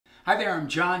Hi there, I'm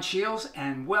John Shields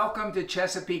and welcome to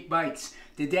Chesapeake Bites.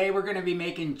 Today we're going to be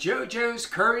making JoJo's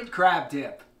curried crab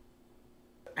dip.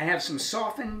 I have some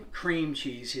softened cream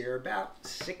cheese here, about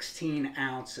 16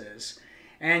 ounces.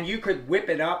 And you could whip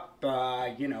it up,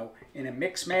 in a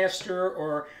mix master,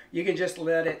 or you can just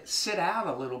let it sit out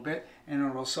a little bit and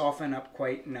it'll soften up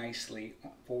quite nicely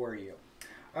for you.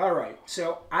 All right,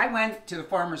 so I went to the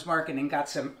farmer's market and got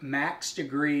some Max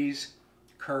Degrees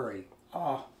curry.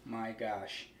 Oh my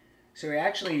gosh. So he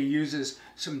actually uses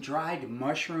some dried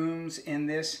mushrooms in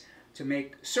this to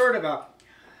make sort of a,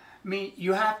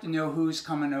 you have to know who's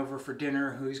coming over for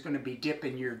dinner, who's going to be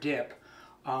dipping your dip.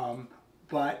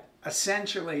 But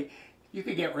essentially, you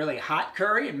could get really hot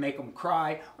curry and make them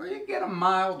cry, or you can get a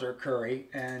milder curry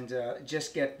and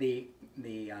just get the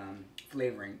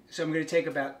flavoring. So I'm going to take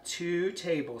about 2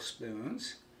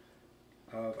 tablespoons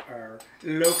of our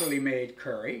locally made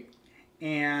curry,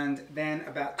 and then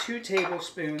about 2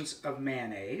 tablespoons of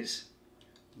mayonnaise.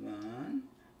 1,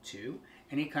 2,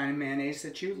 any kind of mayonnaise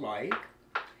that you like.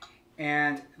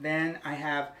 And then I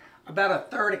have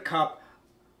about 1/3 cup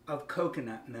of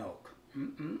coconut milk.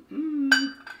 And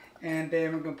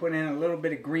then we're going to put in a little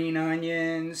bit of green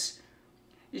onions.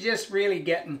 You're just really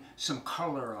getting some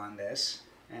color on this.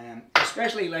 And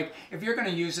especially like if you're going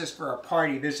to use this for a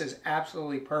party, this is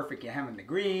absolutely perfect. You're having the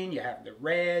green, you have the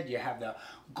red, you have the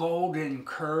golden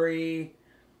curry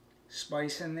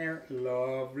spice in there.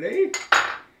 Lovely.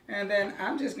 And then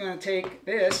I'm just going to take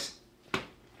this.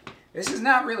 This is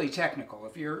not really technical.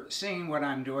 If you're seeing what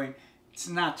I'm doing, it's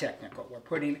not technical. We're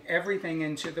putting everything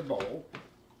into the bowl.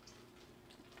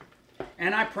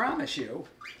 And I promise you,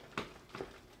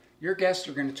 your guests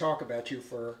are going to talk about you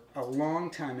for a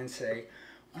long time and say,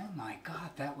 oh my God,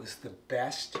 that was the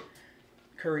best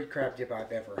curried crab dip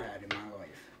I've ever had in my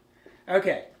life.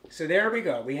 Okay, so there we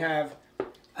go. We have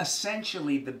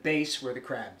essentially the base for the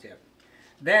crab dip.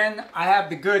 Then I have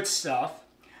the good stuff.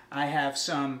 I have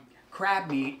some crab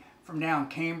meat from down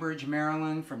Cambridge,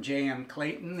 Maryland, from J.M.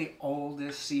 Clayton, the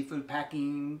oldest seafood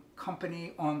packing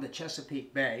company on the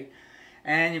Chesapeake Bay.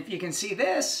 And if you can see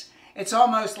this, it's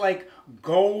almost like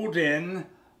golden,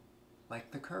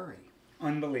 like the curry.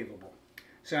 Unbelievable.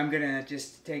 So I'm going to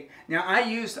just take, now I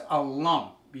used a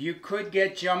lump. You could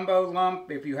get jumbo lump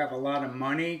if you have a lot of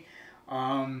money,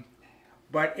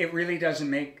 but it really doesn't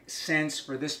make sense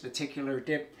for this particular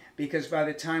dip because by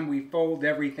the time we fold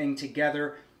everything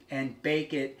together and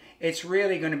bake it, it's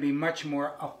really going to be much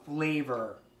more a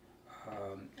flavor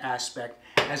aspect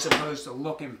as opposed to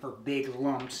looking for big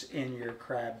lumps in your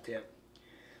crab dip.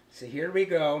 So here we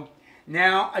go.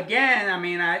 Now again,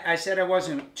 I said I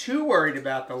wasn't too worried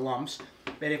about the lumps,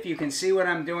 but if you can see what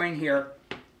I'm doing here,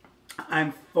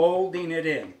 I'm folding it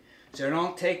in. So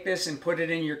don't take this and put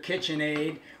it in your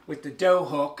KitchenAid with the dough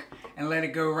hook and let it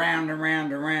go round and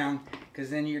round and round, because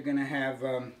then you're going to have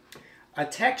a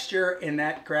texture in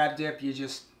that crab dip you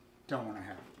just don't want to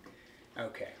have.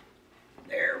 Okay,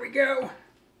 there we go.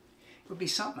 It would be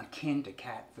something akin to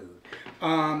cat food.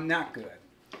 Not good.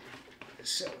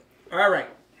 So, all right.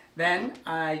 Then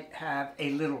I have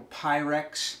a little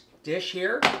Pyrex dish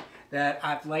here that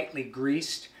I've lightly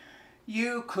greased.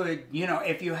 You could,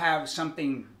 if you have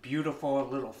something beautiful, a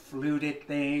little fluted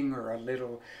thing or a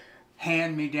little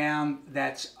hand-me-down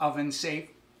that's oven safe,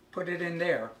 put it in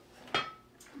there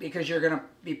because you're going to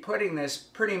be putting this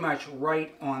pretty much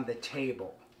right on the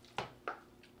table.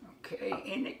 Okay,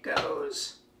 in it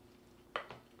goes,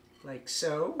 like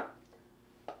so.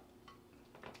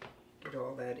 Get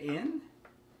all that in.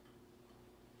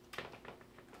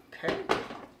 Okay,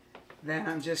 then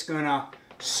I'm just going to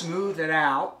smooth it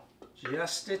out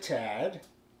just a tad.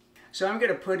 So I'm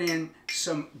going to put in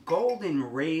some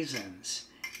golden raisins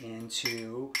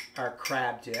into our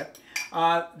crab dip.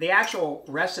 The actual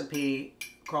recipe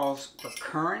calls for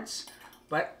currants,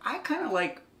 but I kind of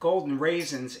like golden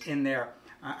raisins in there.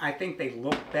 I think they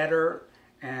look better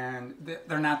and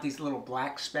they're not these little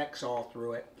black specks all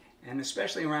through it, and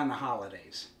especially around the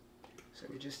holidays. So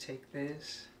we just take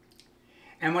this.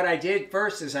 And what I did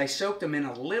first is I soaked them in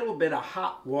a little bit of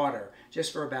hot water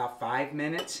just for about 5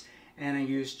 minutes. And I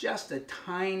used just a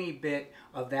tiny bit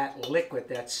of that liquid,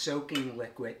 that soaking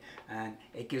liquid. And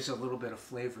it gives a little bit of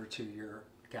flavor to your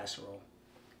casserole.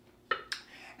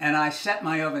 And I set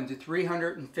my oven to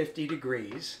 350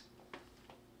 degrees.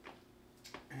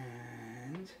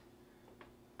 And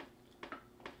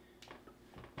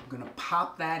I'm going to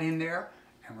pop that in there.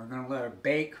 And we're going to let it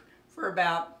bake for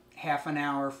about half an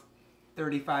hour,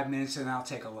 35 minutes, and I'll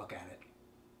take a look at it.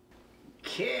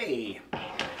 Okay,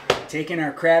 taking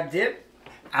our crab dip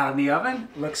out of the oven.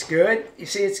 Looks good. You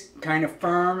see it's kind of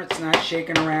firm. It's not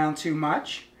shaking around too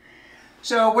much.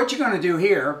 So what you're going to do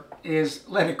here is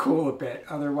let it cool a bit,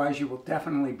 otherwise you will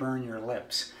definitely burn your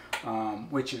lips,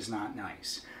 which is not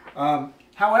nice.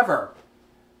 However,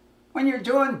 when you're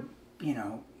doing,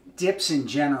 dips in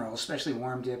general, especially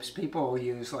warm dips, people will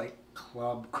use like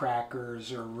club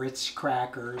crackers or Ritz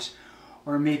crackers,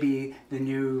 or maybe the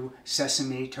new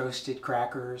sesame toasted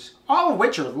crackers, all of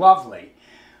which are lovely.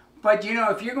 But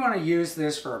if you're going to use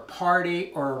this for a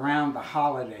party or around the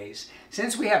holidays,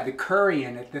 since we have the curry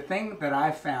in it, the thing that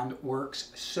I've found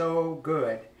works so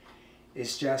good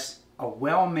is just a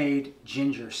well-made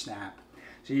ginger snap.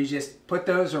 So you just put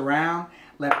those around,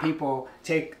 let people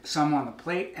take some on the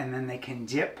plate, and then they can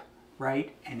dip,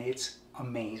 right? And it's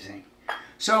amazing.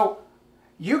 So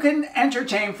you can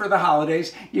entertain for the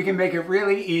holidays. You can make it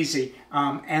really easy.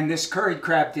 And this curried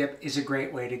crab dip is a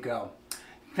great way to go.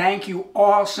 Thank you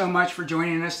all so much for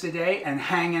joining us today and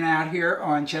hanging out here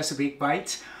on Chesapeake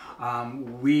Bites.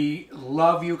 We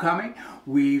love you coming.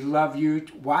 We love you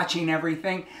watching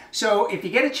everything. So if you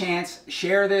get a chance,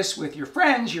 share this with your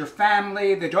friends, your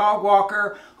family, the dog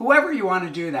walker, whoever you want to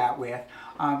do that with,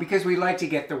 because we like to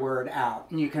get the word out.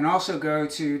 And you can also go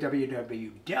to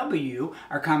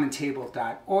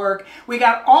www.ourcommontable.org. We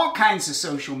got all kinds of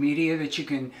social media that you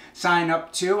can sign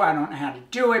up to. I don't know how to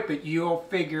do it, but you'll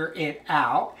figure it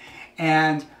out.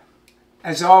 And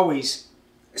as always,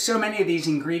 so many of these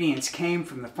ingredients came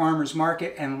from the farmer's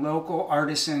market and local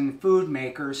artisan food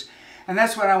makers. And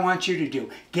that's what I want you to do.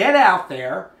 Get out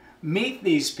there, meet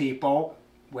these people,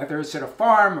 whether it's at a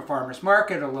farm, a farmer's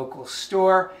market, a local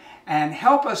store, and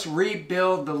help us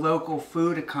rebuild the local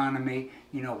food economy,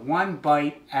 one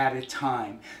bite at a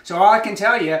time. So all I can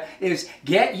tell you is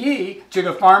get ye to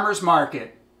the farmer's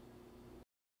market.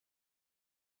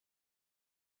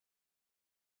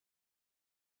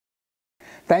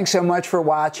 Thanks so much for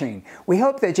watching. We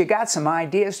hope that you got some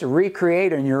ideas to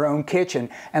recreate in your own kitchen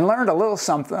and learned a little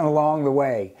something along the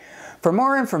way. For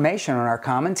more information on our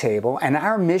common table and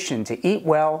our mission to eat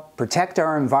well, protect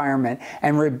our environment,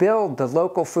 and rebuild the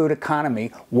local food economy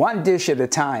one dish at a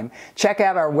time, check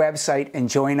out our website and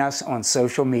join us on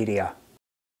social media.